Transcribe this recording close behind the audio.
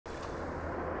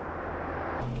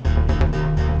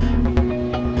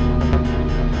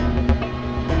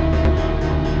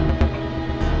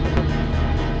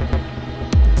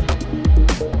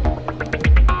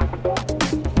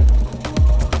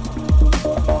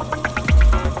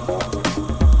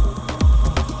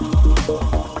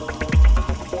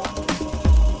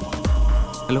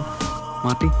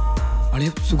മാർട്ടി അളിയ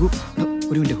സുഖു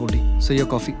ഒരു minute ഹോൾഡി സയ്യോ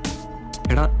coffee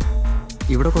എടാ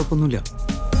ഇവിടെ കുഴപ്പമൊന്നുമില്ല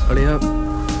അളിയ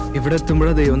ഇവിടെ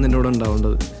എത്തുമ്പോഴാണ് ദൈവം നിന്നോട്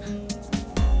ഉണ്ടാവേണ്ടത്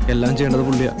എല്ലാം ചെയ്യേണ്ടത്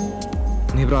പുള്ളിയാ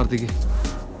നീ പ്രാർത്ഥിക്ക്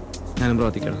ഞാനും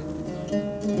പ്രാർത്ഥിക്കടാ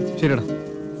ശരിയടാ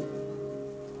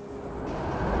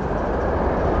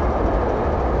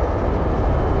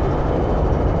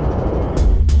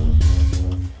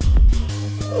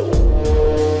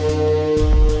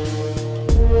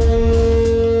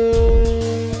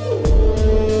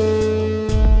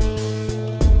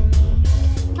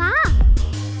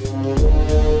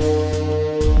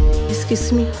Kiss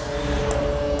me.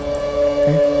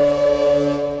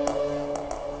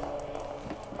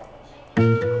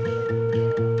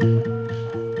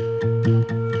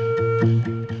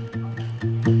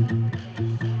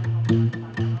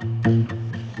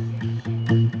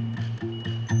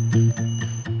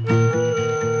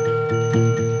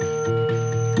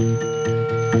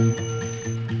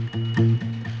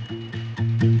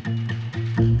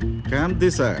 Come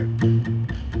this side.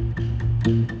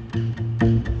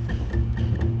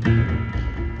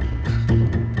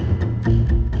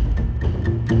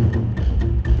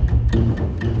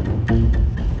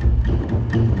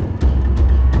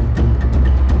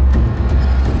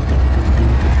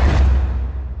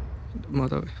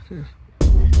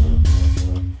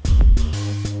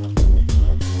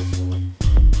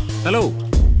 Hello.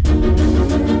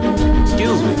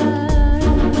 Excuse me.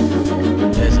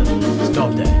 Yes, sir.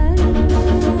 Stop there.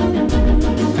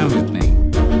 Come with me.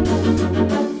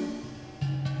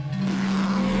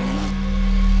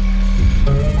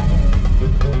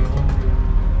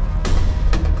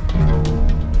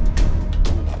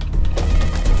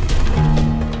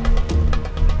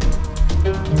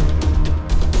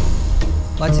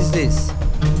 What is this?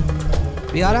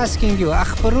 We are asking you,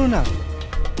 Akhbaruna.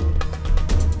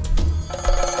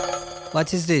 What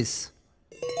is this?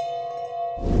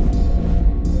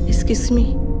 Excuse me.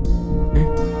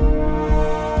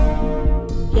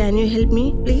 Can you help me,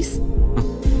 please?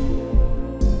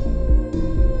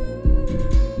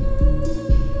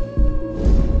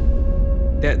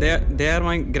 They are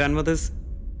my grandmother's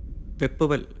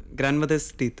grandmother's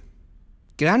teeth.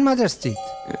 Grandmother's teeth?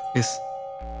 Yes.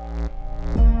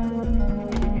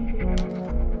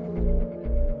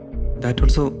 That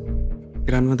also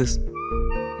grandmother's.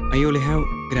 I only have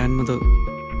grandmother.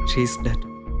 She is dead.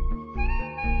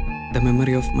 The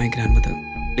memory of my grandmother.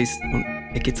 Please don't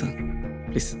take it, sir.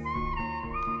 Please.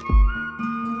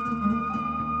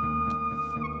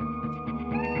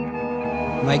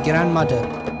 My grandmother.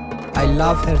 I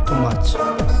love her too much.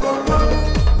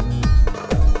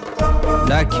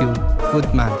 Like you, good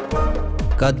man.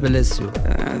 God bless you.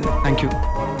 Thank you.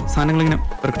 സാധനങ്ങൾ ഇങ്ങനെ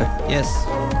പെറുക്കട്ടെ. Yes.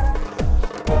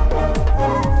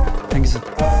 Thank you, sir.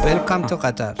 Welcome to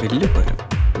Qatar. വലിയ പേര്.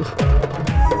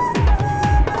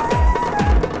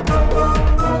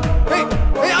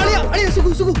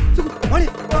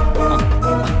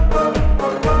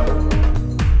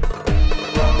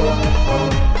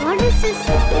 What is this?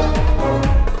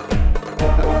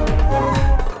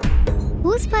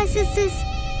 Whose spice is this?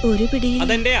 ഒരു പിടിയിൽ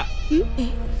അതെന്റെയാ.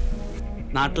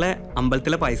 നാട്ടിലെ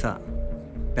അമ്പലത്തിലെ പൈസ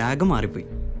bag മാറിപ്പോയി.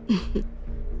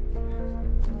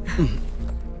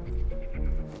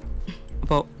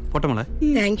 അപ്പോ പോട്ടെ മോളെ.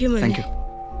 Thank you thank you.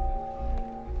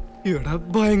 എടാ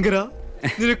ഭയങ്കര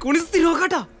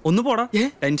ഒന്ന് പോടാ.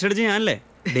 ടെൻഷൻ അടിച്ച് ഞാനല്ലേ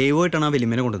ദൈവമായിട്ടാണ് ആ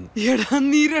വലിമനെ കൊണ്ടുവന്നത്. എടാ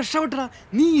നീ രക്ഷപ്പെട്ടടാ.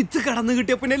 നീ ഇത് കടന്നു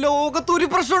കിട്ടിയ പിന്നെ ലോകത്ത് ഒരു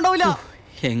പ്രശ്നം ഉണ്ടാവില്ല.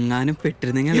 എങ്ങാനും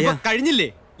പെട്ടിരുന്നെങ്കിൽ കഴിഞ്ഞില്ലേ?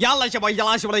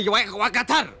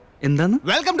 എന്താന്ന്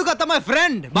welcome to Qatar my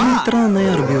friend. ഇത്ര നന്നായി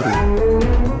അറബി അറിയും.